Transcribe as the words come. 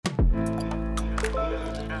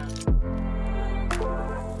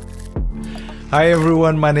Hi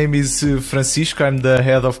everyone, my name is Francisco. I'm the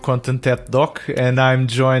head of content at Doc, and I'm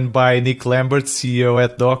joined by Nick Lambert, CEO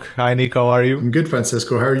at Doc. Hi Nick, how are you? I'm good,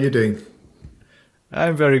 Francisco. How are you doing?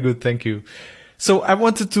 I'm very good, thank you. So I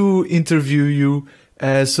wanted to interview you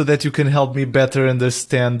so that you can help me better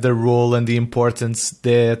understand the role and the importance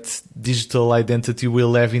that digital identity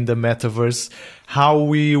will have in the metaverse, how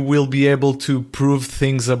we will be able to prove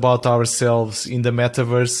things about ourselves in the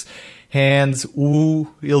metaverse, and who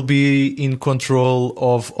will be in control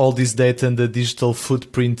of all this data and the digital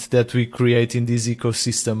footprint that we create in this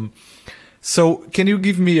ecosystem. So can you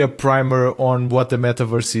give me a primer on what the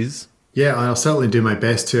metaverse is? Yeah, I'll certainly do my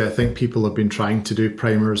best to. I think people have been trying to do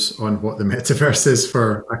primers on what the metaverse is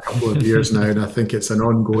for a couple of years now, and I think it's an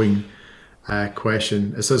ongoing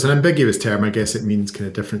question. So it's an ambiguous term. I guess it means kind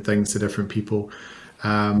of different things to different people.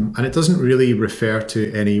 And it doesn't really refer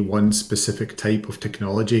to any one specific type of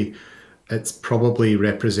technology. It's probably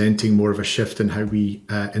representing more of a shift in how we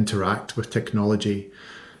interact with technology.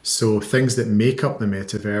 So things that make up the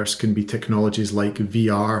metaverse can be technologies like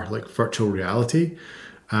VR, like virtual reality.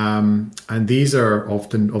 And these are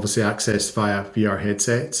often obviously accessed via VR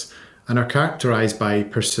headsets and are characterized by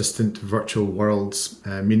persistent virtual worlds,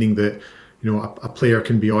 meaning that a player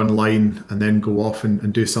can be online and then go off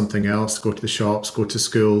and do something else, go to the shops, go to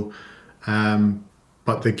school,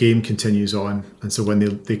 but the game continues on. And so when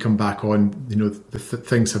they come back on,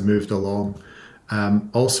 things have moved along.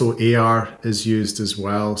 Also, AR is used as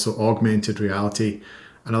well, so augmented reality.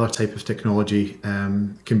 Another type of technology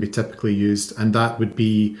can be typically used, and that would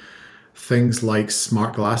be things like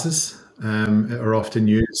smart glasses are often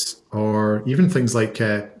used, or even things like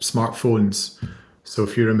smartphones. So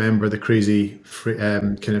if you remember the crazy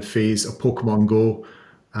kind of phase of Pokemon Go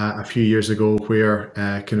a few years ago, where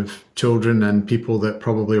kind of children and people that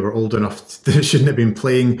probably were old enough that shouldn't have been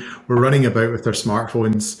playing were running about with their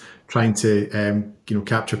smartphones trying to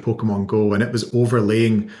capture Pokemon Go, and it was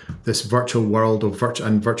overlaying this virtual world of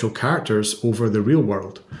virtual characters over the real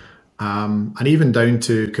world, and even down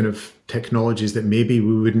to kind of technologies that maybe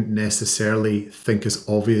we wouldn't necessarily think as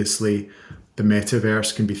obviously the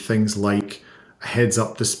metaverse can be things like a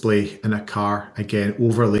heads-up display in a car, again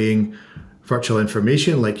overlaying virtual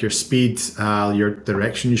information like your speed, your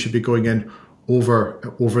direction you should be going in over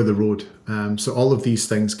the road. So all of these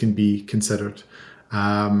things can be considered.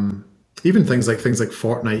 Even things like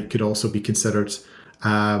Fortnite could also be considered,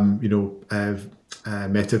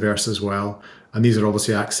 metaverse as well. And these are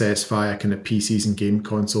obviously accessed via kind of PCs and game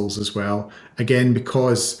consoles as well. Again,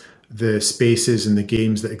 because the spaces and the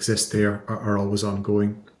games that exist there are always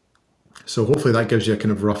ongoing. So hopefully that gives you a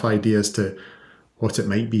kind of rough idea as to what it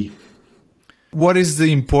might be. What is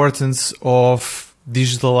the importance of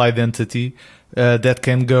digital identity that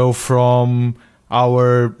can go from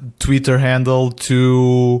our Twitter handle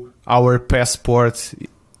to our passport?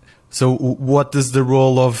 So what is the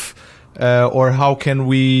role of, or how can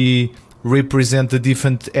we represent the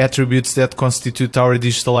different attributes that constitute our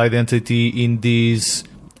digital identity in this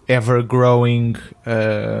ever-growing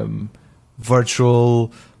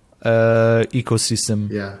virtual ecosystem?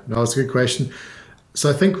 Yeah, no, that's a good question. So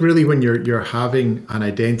I think really when you're having an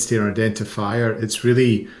identity or an identifier, it's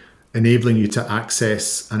really enabling you to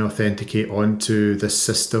access and authenticate onto the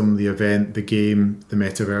system, the event, the game, the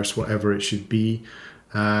metaverse, whatever it should be,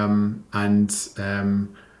 and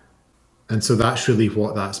so that's really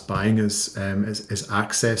what that's buying is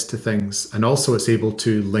access to things, and also it's able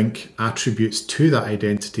to link attributes to that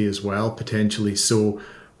identity as well potentially. So,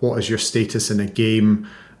 what is your status in a game?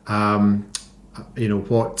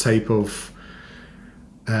 What type of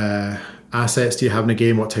assets do you have in a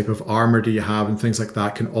game? What type of armor do you have? And things like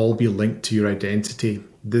that can all be linked to your identity.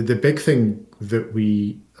 The big thing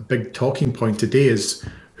a big talking point today is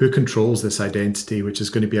who controls this identity, which is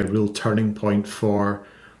going to be a real turning point for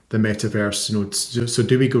the metaverse. So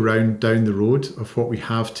do we go down the road of what we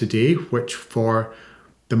have today, which for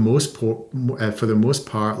the most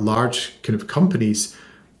part, large kind of companies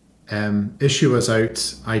issue us out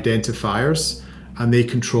identifiers, and they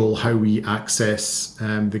control how we access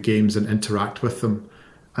the games and interact with them.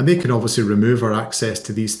 And they can obviously remove our access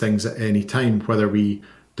to these things at any time, whether we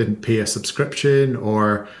didn't pay a subscription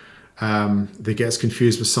or they get us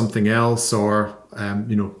confused with something else, or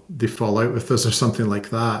they fall out with us or something like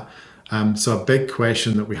that. So a big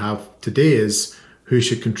question that we have today is who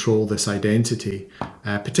should control this identity,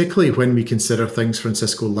 particularly when we consider things,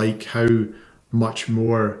 Francisco, like how much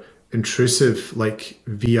more intrusive like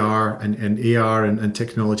VR and AR and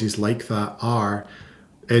technologies like that are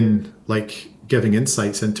in like giving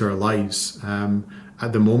insights into our lives.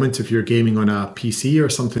 At the moment, if you're gaming on a PC or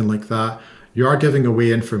something like that, you are giving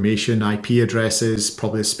away information, IP addresses,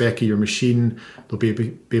 probably a spec of your machine. They'll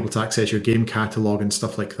be able to access your game catalog and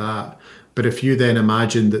stuff like that. But if you then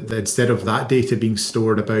imagine that instead of that data being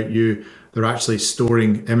stored about you, they're actually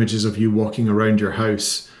storing images of you walking around your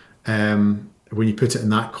house. When you put it in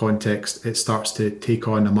that context, it starts to take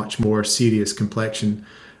on a much more serious complexion.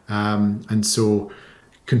 And so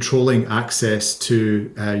controlling access to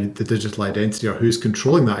the digital identity, or who's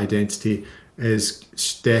controlling that identity, is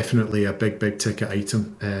definitely a big ticket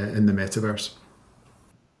item in the metaverse.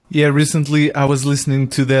 Yeah, recently I was listening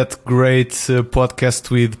to that great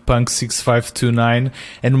podcast with Punk6529,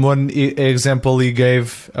 and one example he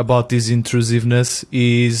gave about this intrusiveness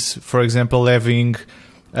is, for example, having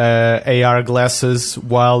AR glasses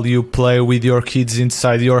while you play with your kids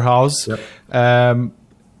inside your house. Yep.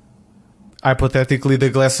 Hypothetically, the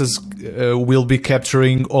glasses will be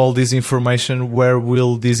capturing all this information. Where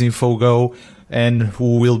will this info go, and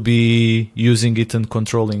who will be using it and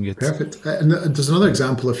controlling it? Perfect. And there's another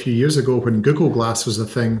example a few years ago when Google Glass was a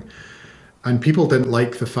thing, and people didn't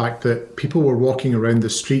like the fact that people were walking around the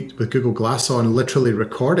street with Google Glass on, literally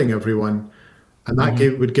recording everyone. And that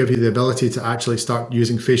would give you the ability to actually start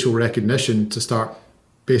using facial recognition to start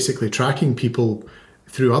basically tracking people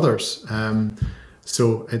through others.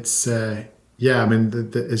 So it's,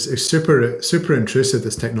 it's super intrusive,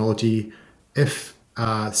 this technology, if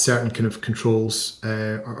certain kind of controls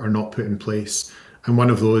are not put in place. And one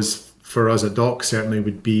of those for us at Doc certainly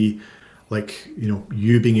would be like,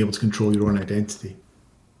 you being able to control your own identity.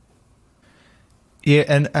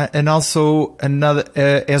 Yeah, and also another,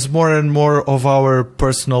 as more and more of our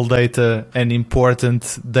personal data and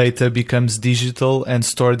important data becomes digital and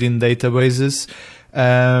stored in databases,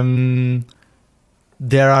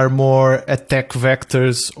 there are more attack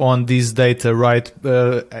vectors on this data, right?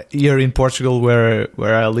 Here in Portugal, where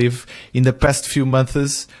I live, in the past few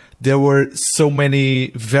months, there were so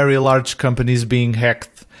many very large companies being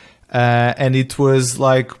hacked, and it was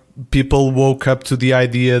like people woke up to the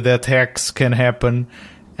idea that hacks can happen,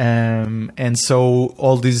 and so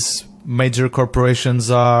all these major corporations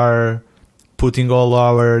are putting all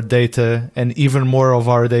our data and even more of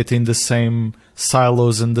our data in the same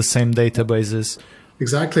silos and the same databases.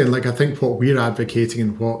 Exactly. And I think what we're advocating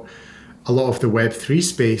and what a lot of the Web3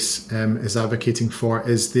 space is advocating for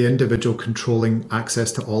is the individual controlling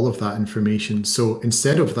access to all of that information. So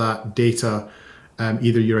instead of that data,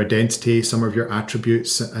 either your identity, some of your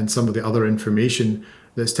attributes, and some of the other information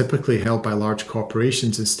that's typically held by large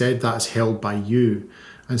corporations, instead that's held by you.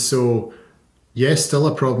 And so, yes, still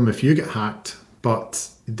a problem if you get hacked, but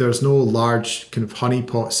there's no large kind of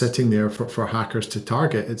honeypot sitting there for hackers to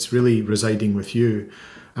target. It's really residing with you.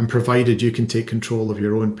 And provided you can take control of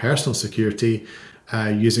your own personal security,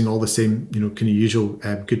 using all the same, kind of usual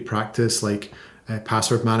good practice like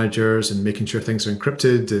password managers and making sure things are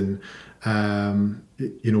encrypted and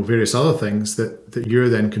various other things, that you're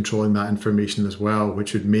then controlling that information as well,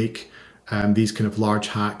 which would make these kind of large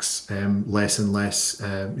hacks less and less,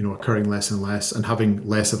 occurring less and less, and having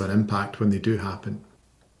less of an impact when they do happen.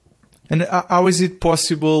 And how is it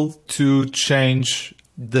possible to change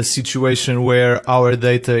the situation where our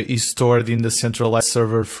data is stored in the centralized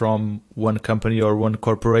server from one company or one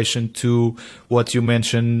corporation to what you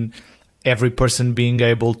mentioned, every person being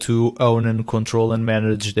able to own and control and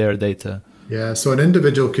manage their data? Yeah, so an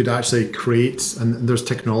individual could actually create, and there's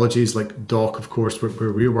technologies like Doc, of course, where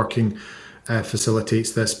we're working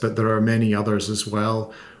facilitates this, but there are many others as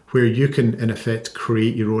well, where you can, in effect,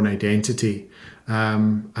 create your own identity.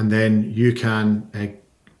 And then you can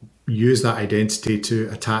use that identity to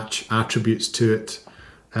attach attributes to it.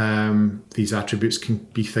 These attributes can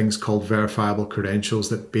be things called verifiable credentials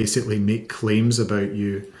that basically make claims about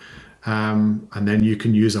you. And then you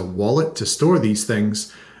can use a wallet to store these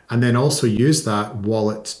things, and then also use that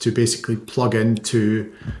wallet to basically plug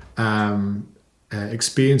into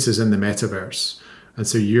experiences in the metaverse. And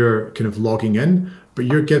so you're kind of logging in, but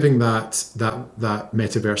you're giving that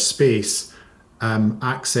metaverse space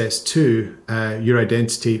access to your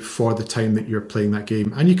identity for the time that you're playing that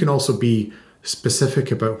game. And you can also be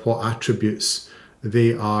specific about what attributes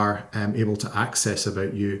they are able to access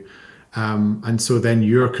about you. And so then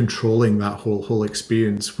you're controlling that whole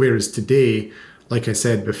experience. Whereas today, like I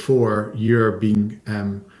said before, you're being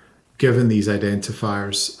given these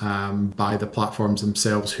identifiers by the platforms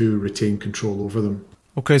themselves, who retain control over them.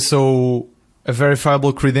 Okay, so a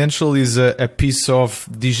verifiable credential is a piece of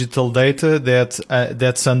digital data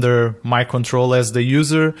that's under my control as the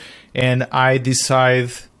user, and I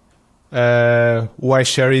decide who I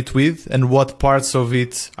share it with and what parts of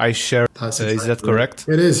it I share. Exactly. Is that correct?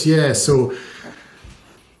 It is, yeah. So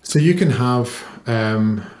you can have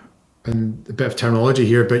and a bit of terminology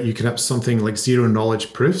here, but you can have something like zero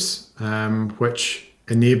knowledge proofs, which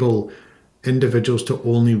enable individuals to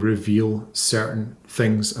only reveal certain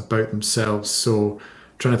things about themselves. So,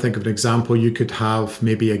 trying to think of an example, you could have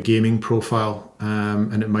maybe a gaming profile,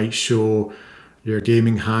 and it might show your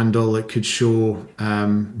gaming handle. It could show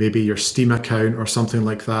maybe your Steam account or something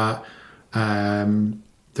like that.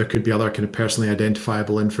 There could be other kind of personally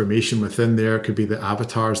identifiable information within there. It could be the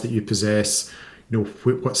avatars that you possess,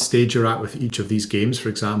 what stage you're at with each of these games, for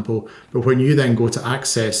example. But when you then go to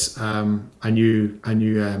access a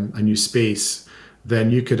new space,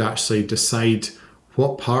 then you could actually decide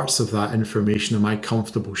what parts of that information am I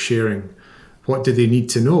comfortable sharing. What do they need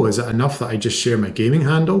to know? Is it enough that I just share my gaming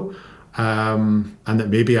handle, and that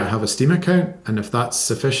maybe I have a Steam account? And if that's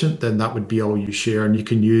sufficient, then that would be all you share. And you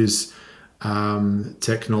can use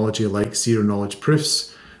technology like zero knowledge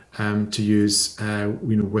proofs to use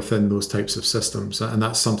within those types of systems. And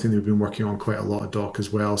that's something they've been working on quite a lot at Doc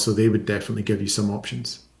as well. So they would definitely give you some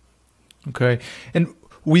options. Okay. And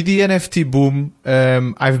with the NFT boom,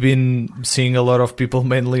 I've been seeing a lot of people,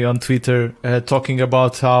 mainly on Twitter, talking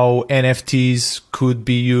about how NFTs could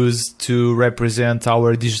be used to represent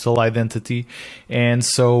our digital identity. And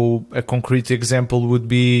so a concrete example would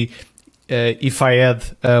be if I had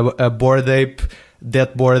a Bored Ape,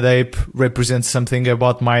 that Bored Ape represents something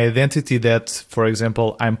about my identity, that, for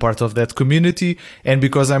example, I'm part of that community. And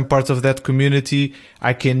because I'm part of that community,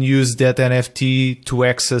 I can use that NFT to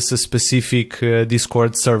access a specific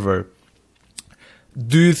Discord server.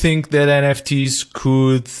 Do you think that NFTs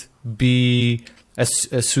could be a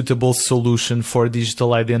suitable solution for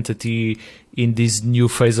digital identity in this new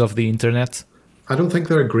phase of the internet? I don't think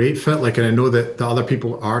they're a great fit. And I know that the other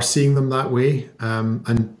people are seeing them that way.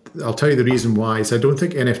 And I'll tell you the reason why. Is I don't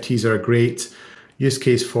think NFTs are a great use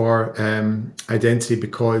case for identity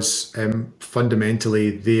because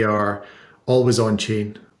fundamentally they are always on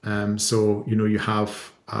chain. So you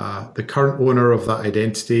have the current owner of that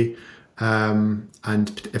identity,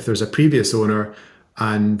 and if there's a previous owner,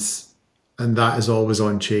 and that is always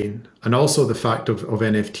on chain. And also the fact of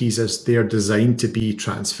NFTs is they are designed to be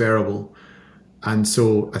transferable. And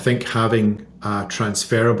so I think having a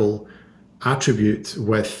transferable attribute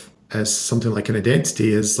with as something like an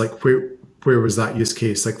identity is like, where was that use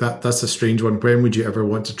case? Like that's a strange one. When would you ever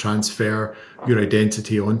want to transfer your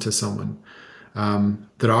identity onto someone?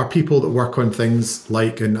 There are people that work on things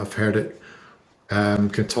like, and I've heard it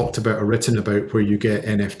kind of talked about or written about, where you get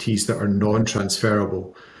NFTs that are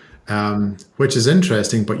non-transferable, which is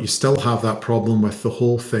interesting, but you still have that problem with the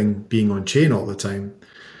whole thing being on chain all the time.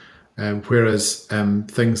 Whereas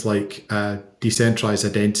things like decentralized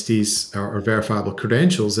identities or verifiable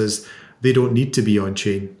credentials is they don't need to be on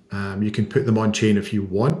chain. You can put them on chain if you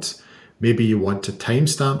want. Maybe you want to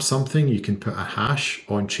timestamp something, you can put a hash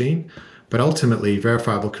on chain. But ultimately,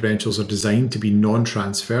 verifiable credentials are designed to be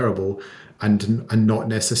non-transferable and not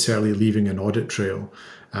necessarily leaving an audit trail.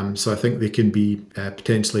 So I think they can be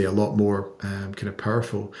potentially a lot more kind of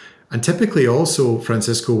powerful. And typically also,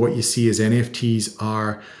 Francisco, what you see is NFTs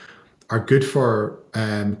are good for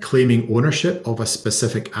claiming ownership of a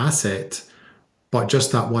specific asset, but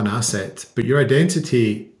just that one asset. But your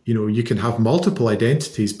identity, you can have multiple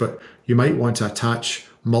identities, but you might want to attach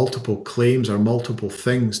multiple claims or multiple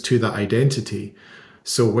things to that identity.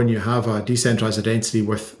 So when you have a decentralized identity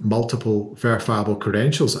with multiple verifiable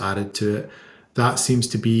credentials added to it, that seems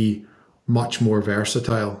to be much more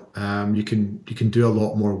versatile. You can do a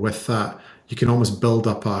lot more with that. You can almost build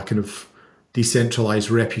up a kind of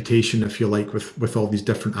decentralized reputation, if you like, with all these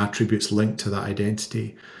different attributes linked to that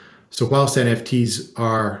identity. So whilst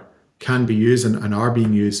NFTs can be used and are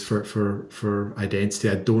being used for identity,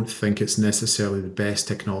 I don't think it's necessarily the best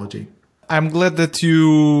technology. I'm glad that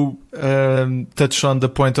you touched on the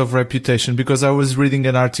point of reputation, because I was reading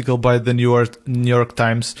an article by the New York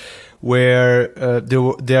Times where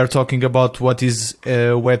they are talking about what is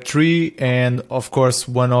Web3, and of course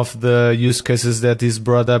one of the use cases that is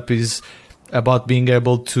brought up is about being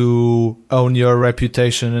able to own your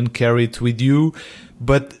reputation and carry it with you.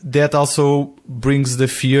 But that also brings the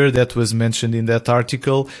fear that was mentioned in that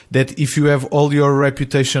article, that if you have all your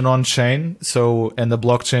reputation on chain, and the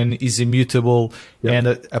blockchain is immutable, and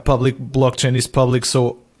a public blockchain is public,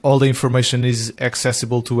 so all the information is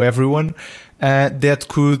accessible to everyone, that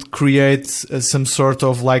could create some sort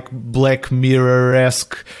of like Black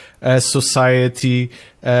Mirror-esque society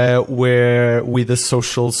where with a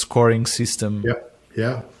social scoring system.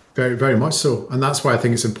 Yeah, very, very much so. And that's why I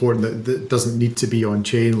think it's important that it doesn't need to be on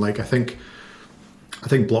chain. Like I think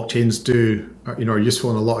blockchains are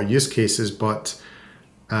useful in a lot of use cases, but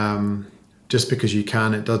just because you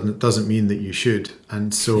can, it doesn't mean that you should.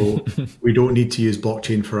 And so we don't need to use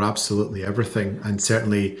blockchain for absolutely everything. And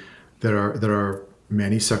certainly there are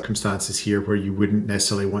many circumstances here where you wouldn't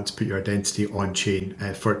necessarily want to put your identity on chain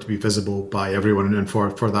for it to be visible by everyone and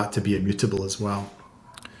for that to be immutable as well.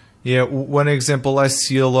 Yeah, one example I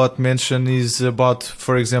see a lot mentioned is about,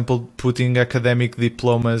 for example, putting academic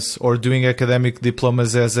diplomas or doing academic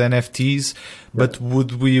diplomas as NFTs. Yeah. But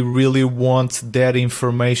would we really want that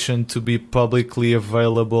information to be publicly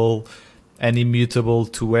available and immutable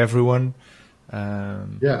to everyone?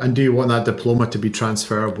 Um, Yeah. And do you want that diploma to be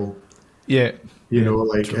transferable? yeah, yeah,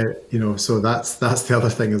 Like, true. so that's the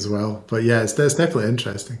other thing as well. But yeah, it's definitely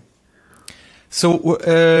interesting.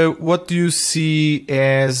 So, what do you see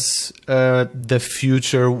as the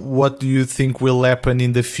future? What do you think will happen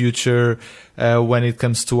in the future when it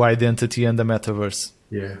comes to identity and the metaverse?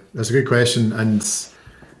 Yeah, that's a good question. And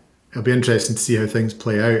it'll be interesting to see how things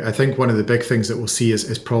play out. I think one of the big things that we'll see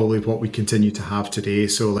is probably what we continue to have today.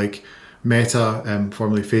 So like Meta,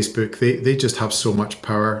 formerly Facebook, they just have so much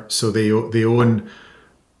power. So they own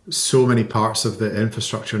so many parts of the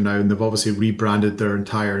infrastructure now, and they've obviously rebranded their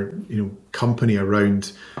entire company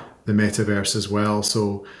around the metaverse as well.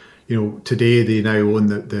 So today they now own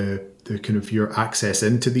the kind of your access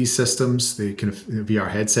into these systems. The kind of VR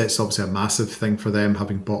headsets, obviously a massive thing for them,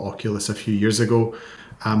 having bought Oculus a few years ago.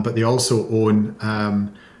 But they also own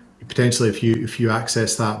potentially if you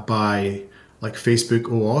access that by like Facebook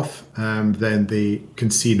OAuth, then they can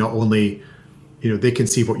see not only they can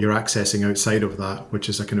see what you're accessing outside of that, which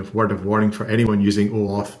is a kind of word of warning for anyone using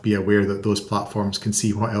OAuth. Be aware that those platforms can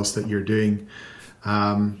see what else that you're doing.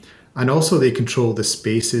 And also they control the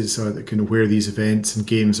spaces or the kind of where these events and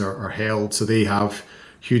games are held. So they have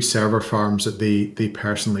huge server farms that they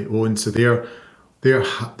personally own. So they're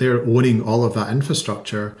owning all of that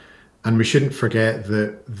infrastructure. And we shouldn't forget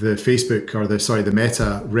that the Facebook or the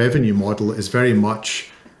Meta revenue model is very much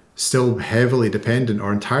still heavily dependent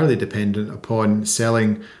or entirely dependent upon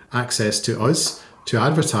selling access to us, to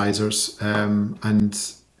advertisers, and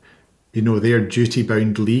they're duty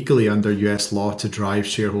bound legally under US law to drive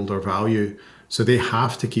shareholder value. So they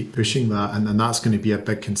have to keep pushing that, and that's going to be a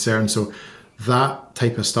big concern. So that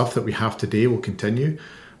type of stuff that we have today will continue.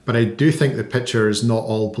 But I do think the picture is not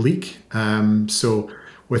all bleak. So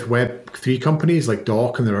with Web3 companies like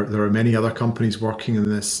Doc, and there are many other companies working in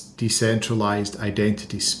this decentralized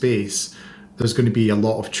identity space, there's going to be a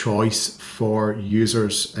lot of choice for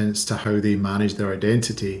users as to how they manage their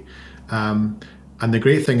identity. And the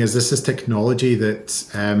great thing is this is technology that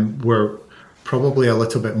we're probably a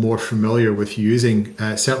little bit more familiar with using,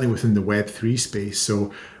 certainly within the Web3 space.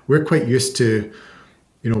 So we're quite used to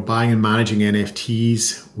buying and managing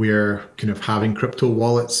NFTs. We're kind of having crypto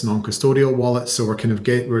wallets, non-custodial wallets. So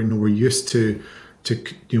we're used to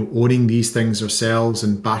owning these things ourselves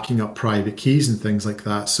and backing up private keys and things like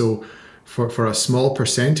that. So for a small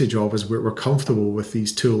percentage of us, we're comfortable with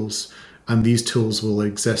these tools, and these tools will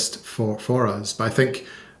exist for us. But I think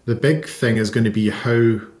the big thing is going to be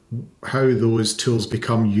how those tools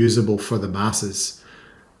become usable for the masses,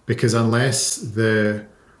 because unless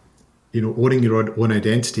owning your own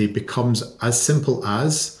identity becomes as simple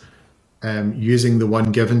as using the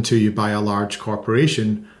one given to you by a large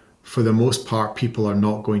corporation, for the most part, people are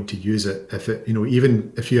not going to use it.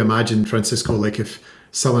 Even if you imagine, Francisco, like if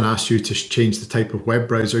someone asked you to change the type of web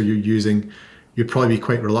browser you're using, you'd probably be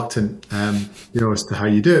quite reluctant, as to how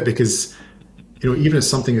you do it, because even as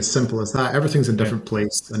something as simple as that, everything's in a Yeah. different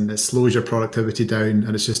place, and it slows your productivity down,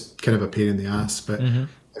 and it's just kind of a pain in the ass. But Hmm.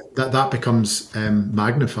 that becomes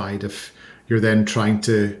magnified if you're then trying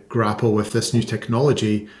to grapple with this new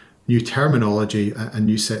technology, new terminology, and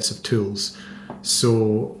new sets of tools.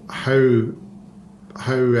 So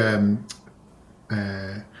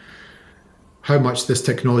how much this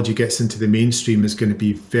technology gets into the mainstream is going to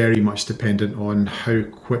be very much dependent on how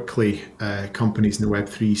quickly companies in the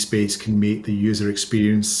Web3 space can make the user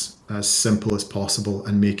experience as simple as possible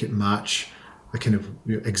and make it match the kind of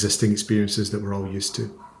existing experiences that we're all used to.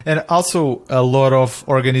 And also, a lot of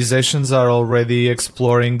organizations are already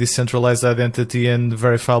exploring decentralized identity and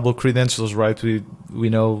verifiable credentials, right? We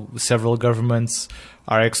know several governments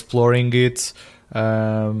are exploring it.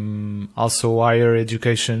 Also, higher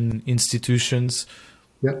education institutions.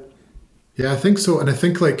 Yeah, yeah, I think so, and I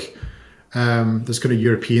think like there's kind of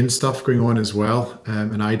European stuff going on as well,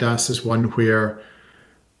 and IDAS is one where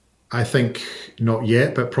I think not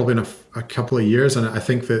yet, but probably in a couple of years. And I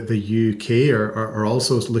think that the UK are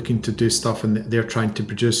also looking to do stuff, and they're trying to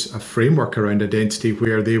produce a framework around identity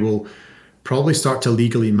where they will probably start to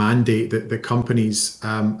legally mandate that the companies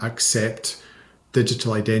accept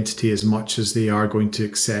digital identity as much as they are going to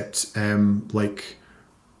accept like,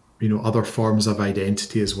 you know, other forms of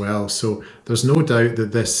identity as well. So there's no doubt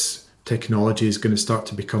that this technology is going to start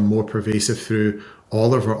to become more pervasive through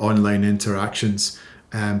all of our online interactions.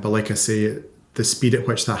 But like I say, the speed at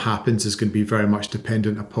which that happens is going to be very much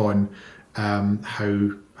dependent upon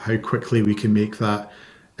how quickly we can make that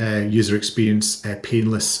user experience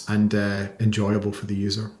painless and enjoyable for the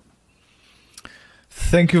user.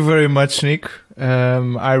 Thank you very much, Nick.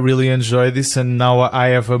 I really enjoyed this, and now I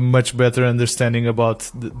have a much better understanding about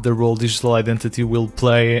the role digital identity will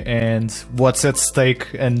play and what's at stake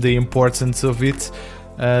and the importance of it.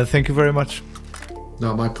 Thank you very much.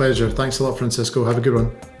 No, my pleasure. Thanks a lot, Francisco. Have a good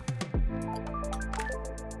one.